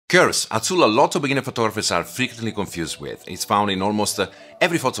Curves, a tool a lot of beginner photographers are frequently confused with. It's found in almost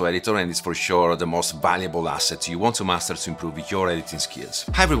every photo editor and is for sure the most valuable asset you want to master to improve your editing skills.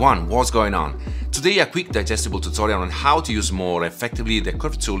 Hi everyone, what's going on? Today a quick digestible tutorial on how to use more effectively the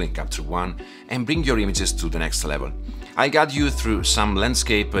Curve tool in Capture One and bring your images to the next level. I guide you through some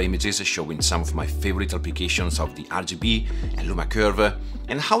landscape images showing some of my favorite applications of the RGB and Luma Curve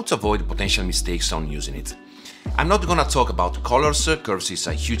and how to avoid potential mistakes on using it. I'm not gonna talk about colors, curves is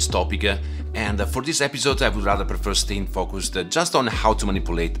a huge topic, and for this episode I would rather prefer staying focused just on how to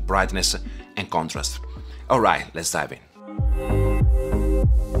manipulate brightness and contrast. Alright, let's dive in.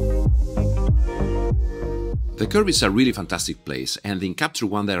 The curve is a really fantastic place, and in Capture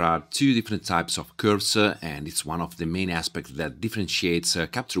One there are two different types of curves, and it's one of the main aspects that differentiates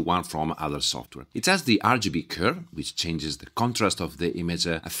Capture One from other software. It has the RGB curve, which changes the contrast of the image,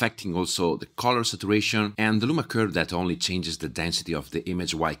 affecting also the color saturation, and the Luma curve that only changes the density of the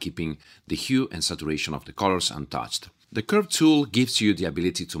image while keeping the hue and saturation of the colors untouched. The Curve tool gives you the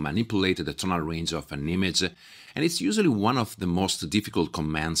ability to manipulate the tonal range of an image, and it's usually one of the most difficult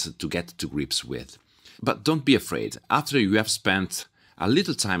commands to get to grips with. But don't be afraid, after you have spent a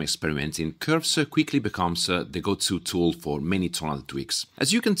little time experimenting, Curves quickly becomes the go-to tool for many tonal tweaks.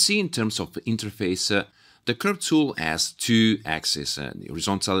 As you can see in terms of interface, the Curve tool has two axes,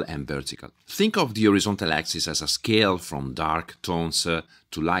 horizontal and vertical. Think of the horizontal axis as a scale from dark tones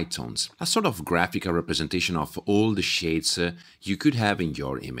to light tones, a sort of graphical representation of all the shades you could have in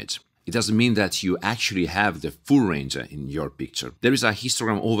your image. It doesn't mean that you actually have the full range in your picture. There is a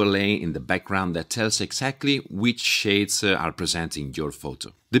histogram overlay in the background that tells exactly which shades are present in your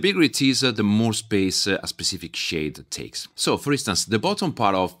photo. The bigger it is, the more space a specific shade takes. So, for instance, the bottom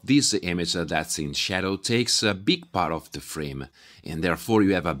part of this image that's in shadow takes a big part of the frame, and therefore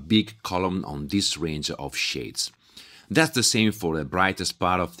you have a big column on this range of shades. That's the same for the brightest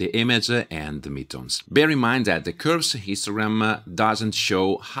part of the image and the midtones. Bear in mind that the curves histogram doesn't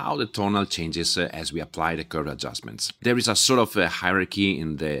show how the tonal changes as we apply the curve adjustments. There is a sort of a hierarchy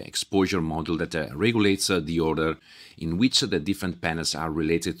in the exposure module that regulates the order in which the different panels are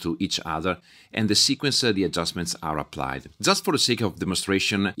related to each other and the sequence the adjustments are applied. Just for the sake of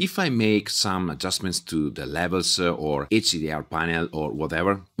demonstration, if I make some adjustments to the levels or HDR panel or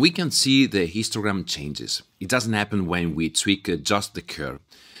whatever, we can see the histogram changes. It doesn't happen when we tweak just the curve,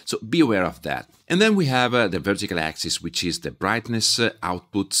 so be aware of that. And then we have the vertical axis, which is the brightness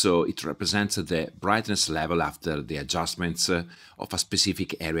output, so it represents the brightness level after the adjustments of a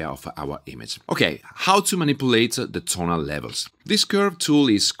specific area of our image. Okay, how to manipulate the tonal levels. This curve tool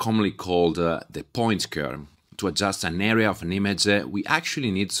is commonly called the point curve. To adjust an area of an image, we actually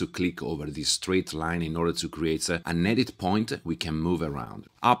need to click over this straight line in order to create an edit point we can move around,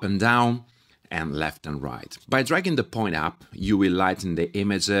 up and down, and left and right. By dragging the point up, you will lighten the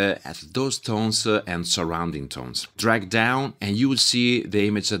image at those tones and surrounding tones. Drag down and you will see the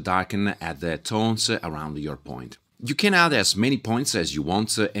image darken at the tones around your point. You can add as many points as you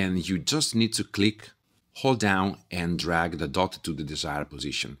want and you just need to click, hold down and drag the dot to the desired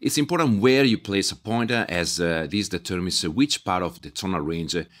position. It's important where you place a point as this determines which part of the tonal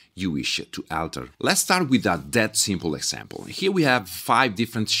range you wish to alter. Let's start with a dead simple example. Here we have 5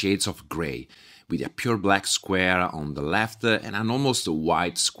 different shades of gray, with a pure black square on the left and an almost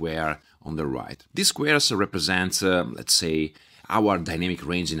white square on the right. These squares represent, let's say, our dynamic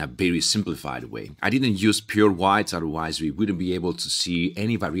range in a very simplified way. I didn't use pure white, otherwise we wouldn't be able to see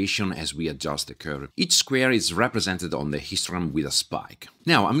any variation as we adjust the curve. Each square is represented on the histogram with a spike.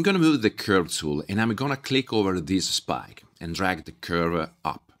 Now I'm gonna move the curve tool and I'm gonna click over this spike and drag the curve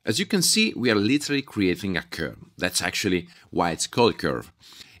up. As you can see, we are literally creating a curve. That's actually why it's called curve.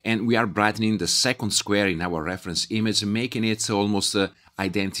 And we are brightening the second square in our reference image, making it almost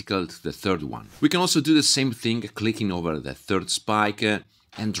identical to the third one. We can also do the same thing, clicking over the third spike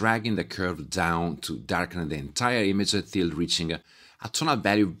and dragging the curve down to darken the entire image till reaching a tonal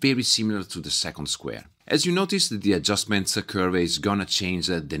value very similar to the second square. As you notice, the adjustments curve is gonna change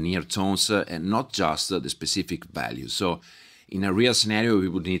the near tones and not just the specific value. So in a real scenario, we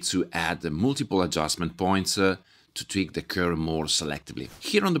would need to add multiple adjustment points to tweak the curve more selectively.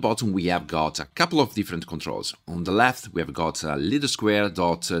 Here on the bottom we have got a couple of different controls. On the left we have got a little square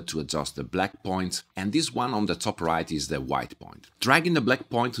dot to adjust the black point, and this one on the top right is the white point. Dragging the black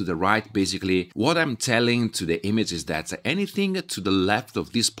point to the right, basically what I'm telling to the image is that anything to the left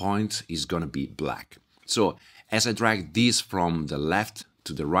of this point is gonna be black. So as I drag this from the left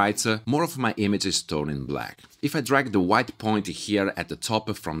to the right, more of my image is turning black. If I drag the white point here at the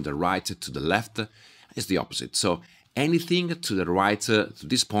top from the right to the left, it's the opposite. So anything to the right to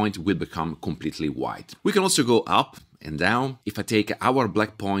this point will become completely white. We can also go up and down. If I take our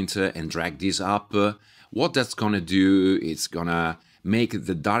black point and drag this up, what that's gonna do, it's gonna make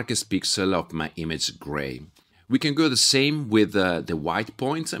the darkest pixel of my image gray. We can go the same with the white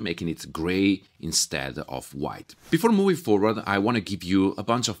point, making it gray instead of white. Before moving forward, I want to give you a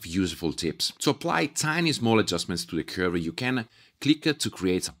bunch of useful tips. To apply tiny small adjustments to the curve, you can click to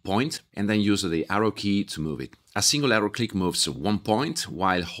create a point and then use the arrow key to move it. A single arrow click moves 1 point,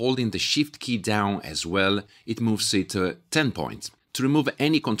 while holding the shift key down as well, it moves it 10 points. To remove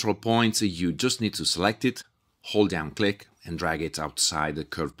any control point, you just need to select it, hold down click, and drag it outside the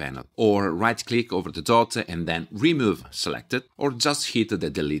curve panel, or right click over the dot and then remove selected, or just hit the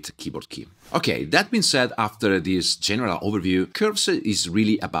delete keyboard key. Okay, that being said, after this general overview, curves is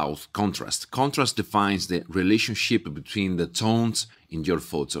really about contrast. Contrast defines the relationship between the tones in your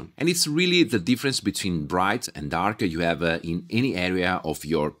photo, and it's really the difference between bright and dark you have in any area of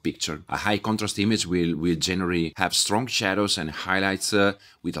your picture. A high contrast image will generally have strong shadows and highlights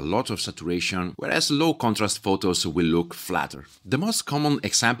with a lot of saturation, whereas low contrast photos will look flatter. The most common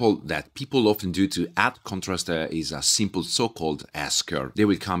example that people often do to add contrast is a simple so-called S-curve. They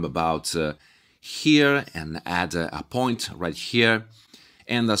will come about here and add a point right here,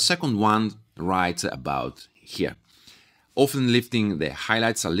 and a second one right about here, often lifting the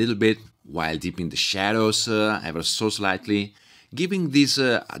highlights a little bit while dipping the shadows ever so slightly, giving this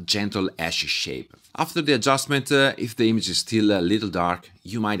a gentle S shape. After the adjustment, if the image is still a little dark,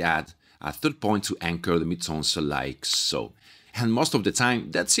 you might add a third point to anchor the midtones like so. And most of the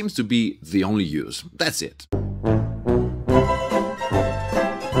time, that seems to be the only use. That's it.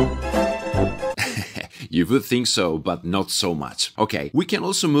 You would think so, but not so much. Okay, we can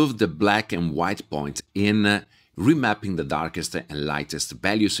also move the black and white point in, remapping the darkest and lightest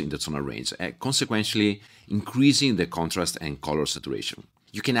values in the tonal range, consequently increasing the contrast and color saturation.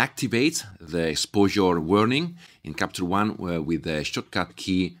 You can activate the exposure warning in Capture One with the shortcut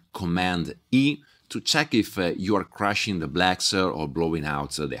key Command E to check if you are crashing the blacks or blowing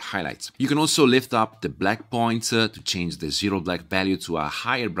out the highlights. You can also lift up the black point to change the zero black value to a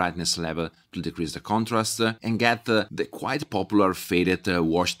higher brightness level to decrease the contrast and get the quite popular faded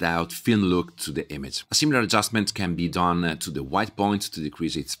washed out film look to the image. A similar adjustment can be done to the white point to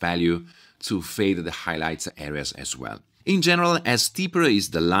decrease its value to fade the highlights areas as well. In general, as steeper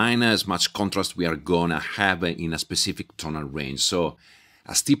is the line, as much contrast we are gonna have in a specific tonal range. So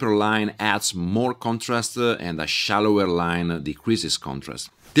a steeper line adds more contrast and a shallower line decreases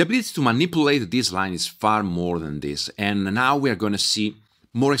contrast. The ability to manipulate this line is far more than this, and now we are going to see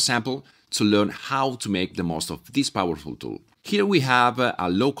more examples to learn how to make the most of this powerful tool. Here we have a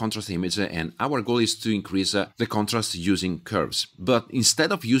low contrast image, and our goal is to increase the contrast using curves. But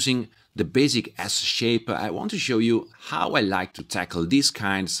instead of using the basic S shape, I want to show you how I like to tackle these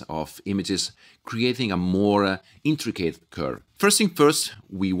kinds of images, creating a more intricate curve. First thing first,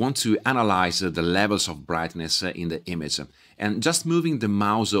 we want to analyze the levels of brightness in the image. And just moving the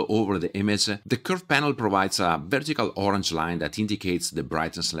mouse over the image, the curve panel provides a vertical orange line that indicates the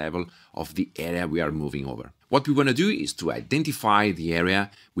brightness level of the area we are moving over. What we want to do is to identify the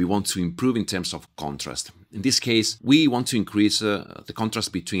area we want to improve in terms of contrast. In this case, we want to increase the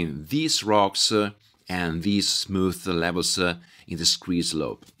contrast between these rocks and these smooth levels in the scree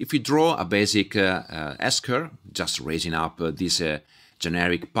slope. If we draw a basic S-curve, just raising up this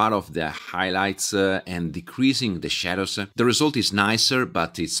generic part of the highlights and decreasing the shadows, the result is nicer,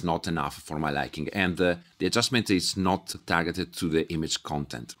 but it's not enough for my liking, and the adjustment is not targeted to the image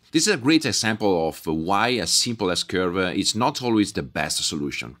content. This is a great example of why a simple S-curve is not always the best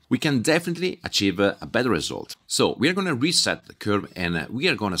solution. We can definitely achieve a better result. So we are going to reset the curve, and we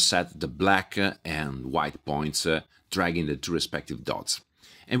are going to set the black and white points, dragging the two respective dots.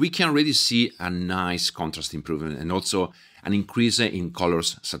 And we can already see a nice contrast improvement and also an increase in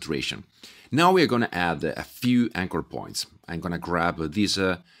colors saturation. Now we are going to add a few anchor points. I'm going to grab this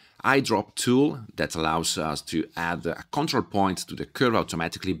eyedrop tool that allows us to add a control point to the curve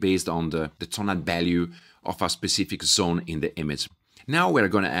automatically based on the tonal value of a specific zone in the image. Now we're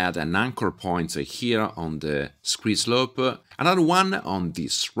going to add an anchor point here on the scree slope, another one on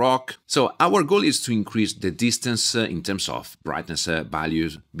this rock. So our goal is to increase the distance in terms of brightness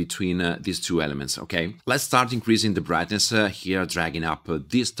values between these two elements, okay? Let's start increasing the brightness here, dragging up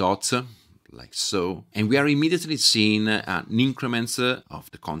these dots, like so. And we are immediately seeing an increment of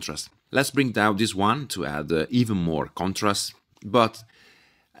the contrast. Let's bring down this one to add even more contrast, but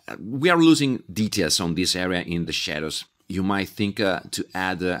we are losing details on this area in the shadows. You might think to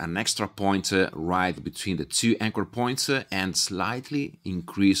add an extra point right between the two anchor points and slightly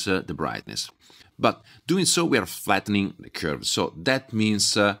increase the brightness. But doing so, we are flattening the curve, so that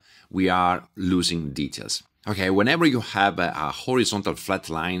means we are losing details. Okay, whenever you have a horizontal flat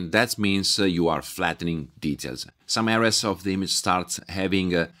line, that means you are flattening details. Some areas of the image start having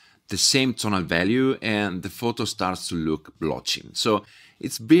the same tonal value and the photo starts to look blotchy. So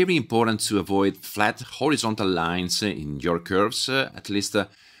it's very important to avoid flat horizontal lines in your curves, at least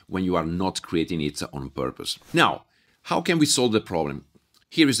when you are not creating it on purpose. Now, how can we solve the problem?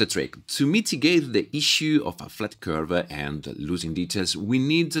 Here is the trick. To mitigate the issue of a flat curve and losing details, we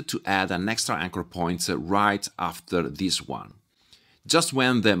need to add an extra anchor point right after this one, just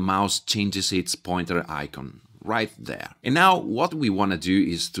when the mouse changes its pointer icon, right there. And now what we want to do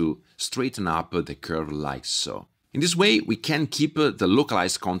is to straighten up the curve like so. In this way, we can keep the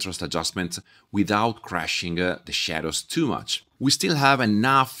localized contrast adjustment without crashing the shadows too much. We still have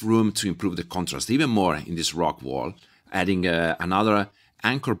enough room to improve the contrast even more in this rock wall, adding another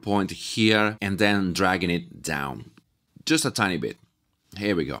anchor point here and then dragging it down just a tiny bit.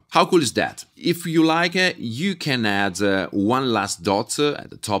 Here we go. How cool is that? If you like, you can add one last dot at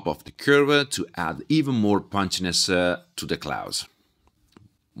the top of the curve to add even more punchiness to the clouds.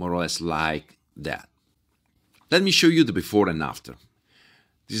 More or less like that. Let me show you the before and after.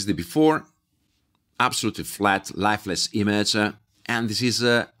 This is the before, absolutely flat, lifeless image, and this is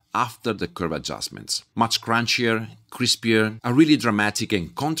after the curve adjustments. Much crunchier, crispier, a really dramatic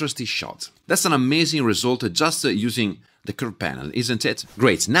and contrasty shot. That's an amazing result just using the curve panel, isn't it?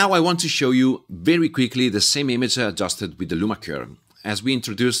 Great, now I want to show you very quickly the same image adjusted with the Luma Curve. As we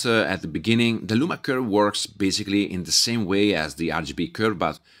introduced at the beginning, the Luma Curve works basically in the same way as the RGB curve,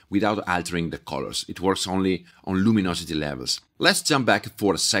 but without altering the colors. It works only on luminosity levels. Let's jump back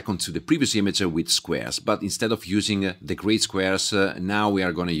for a second to the previous image with squares, but instead of using the gray squares, now we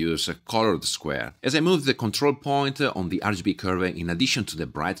are going to use a colored square. As I move the control point on the RGB curve, in addition to the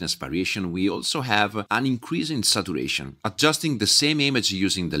brightness variation, we also have an increase in saturation. Adjusting the same image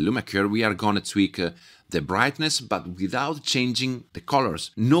using the Luma Curve, we are going to tweak the brightness, but without changing the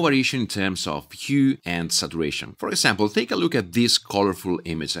colors. No variation in terms of hue and saturation. For example, take a look at this colorful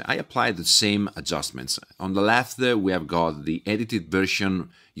image. I applied the same adjustments. On the left, we have got the edited version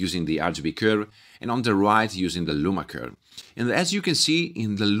using the RGB curve, and on the right using the Luma Curve. And as you can see,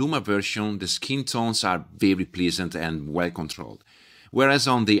 in the Luma version, the skin tones are very pleasant and well controlled. Whereas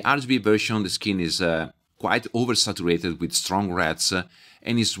on the RGB version, the skin is quite oversaturated with strong reds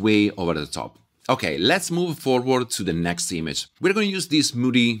and is way over the top. Okay, let's move forward to the next image. We're going to use this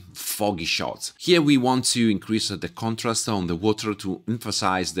moody, foggy shot. Here we want to increase the contrast on the water to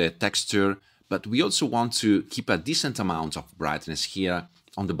emphasize the texture, but we also want to keep a decent amount of brightness here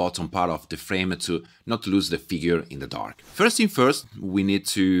on the bottom part of the frame to not lose the figure in the dark. First thing first, we need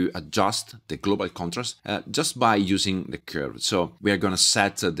to adjust the global contrast just by using the curve. So we are going to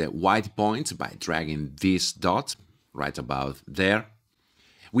set the white point by dragging this dot right about there.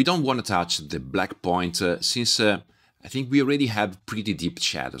 We don't want to touch the black point since I think we already have pretty deep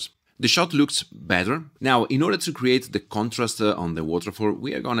shadows. The shot looks better. Now, in order to create the contrast on the waterfall,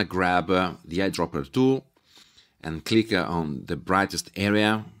 we are going to grab the eyedropper tool and click on the brightest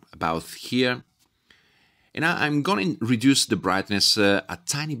area about here. And I'm going to reduce the brightness a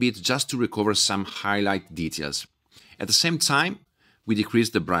tiny bit just to recover some highlight details. At the same time, we decrease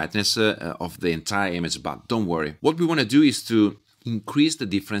the brightness of the entire image, but don't worry. What we want to do is to increase the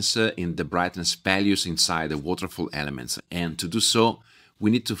difference in the brightness values inside the waterfall elements, and to do so we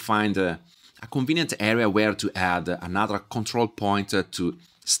need to find a convenient area where to add another control point to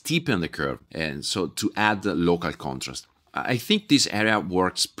steepen the curve, and so to add local contrast. I think this area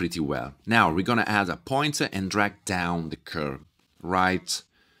works pretty well. Now we're gonna add a point and drag down the curve right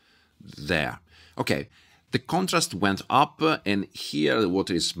there. Okay. The contrast went up, and here the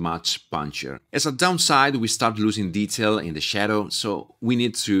water is much punchier. As a downside, we start losing detail in the shadow, so we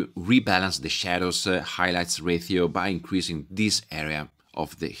need to rebalance the shadows highlights ratio by increasing this area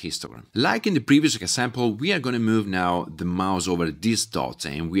of the histogram. Like in the previous example, we are going to move now the mouse over this dot,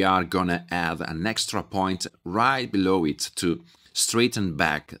 and we are going to add an extra point right below it to straighten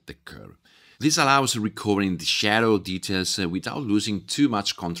back the curve. This allows recovering the shadow details without losing too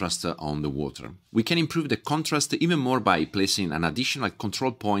much contrast on the water. We can improve the contrast even more by placing an additional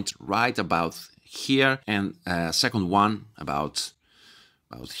control point right about here and a second one about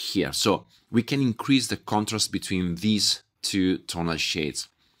here. So we can increase the contrast between these two tonal shades.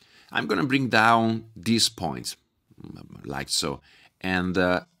 I'm going to bring down this point, like so, and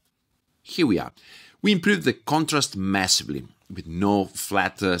here we are. We improved the contrast massively, with no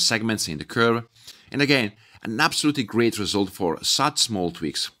flat segments in the curve, and again, an absolutely great result for such small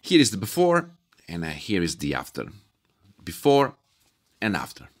tweaks. Here is the before, and here is the after. Before and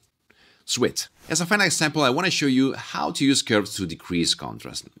after. Sweet. As a final example, I want to show you how to use curves to decrease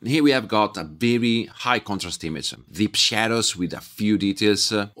contrast. Here we have got a very high contrast image, deep shadows with a few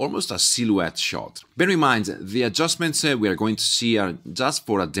details, almost a silhouette shot. Bear in mind, the adjustments we are going to see are just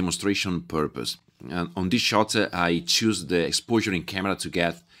for a demonstration purpose. On this shot, I choose the exposure in camera to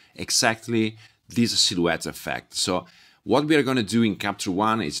get exactly this silhouette effect. So what we are going to do in Capture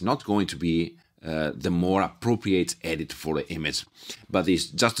One is not going to be the more appropriate edit for the image, but it's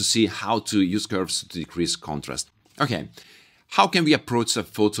just to see how to use curves to decrease contrast. Okay, how can we approach a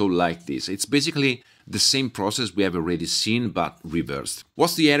photo like this? It's basically the same process we have already seen, but reversed.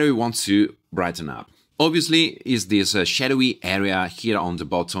 What's the area we want to brighten up? Obviously, is this shadowy area here on the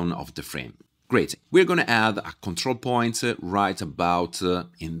bottom of the frame. Great, we're going to add a control point right about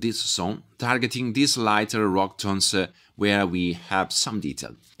in this zone, targeting these lighter rock tones where we have some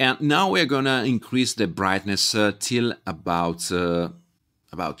detail. And now we're going to increase the brightness till about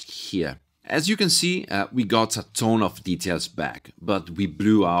here. As you can see, we got a ton of details back, but we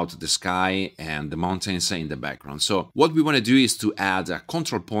blew out the sky and the mountains in the background. So what we want to do is to add a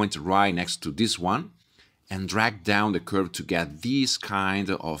control point right next to this one and drag down the curve to get this kind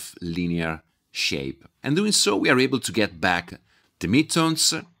of linear shape. And doing so, we are able to get back the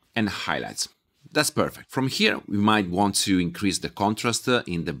midtones and highlights. That's perfect. From here, we might want to increase the contrast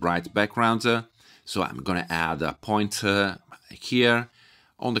in the bright background. So I'm going to add a point here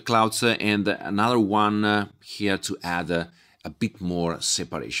on the clouds and another one here to add a bit more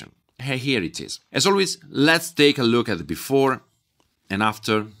separation. Here it is. As always, let's take a look at the before and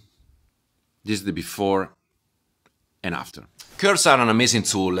after. This is the before and after. Curves are an amazing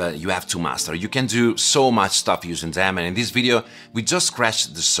tool you have to master. You can do so much stuff using them, and in this video we just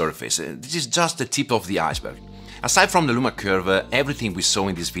scratched the surface. This is just the tip of the iceberg. Aside from the Luma Curve, everything we saw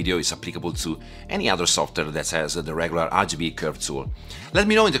in this video is applicable to any other software that has the regular RGB curve tool. Let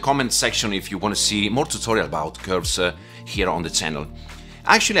me know in the comment section if you want to see more tutorial about curves here on the channel.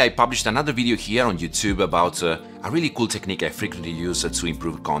 Actually, I published another video here on YouTube about a really cool technique I frequently use to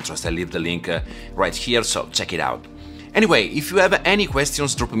improve contrast. I'll leave the link right here, so check it out. Anyway, if you have any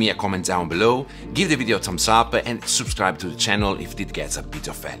questions, drop me a comment down below, give the video a thumbs up and subscribe to the channel if it gets a bit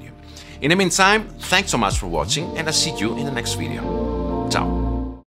of value. In the meantime, thanks so much for watching and I'll see you in the next video. Ciao!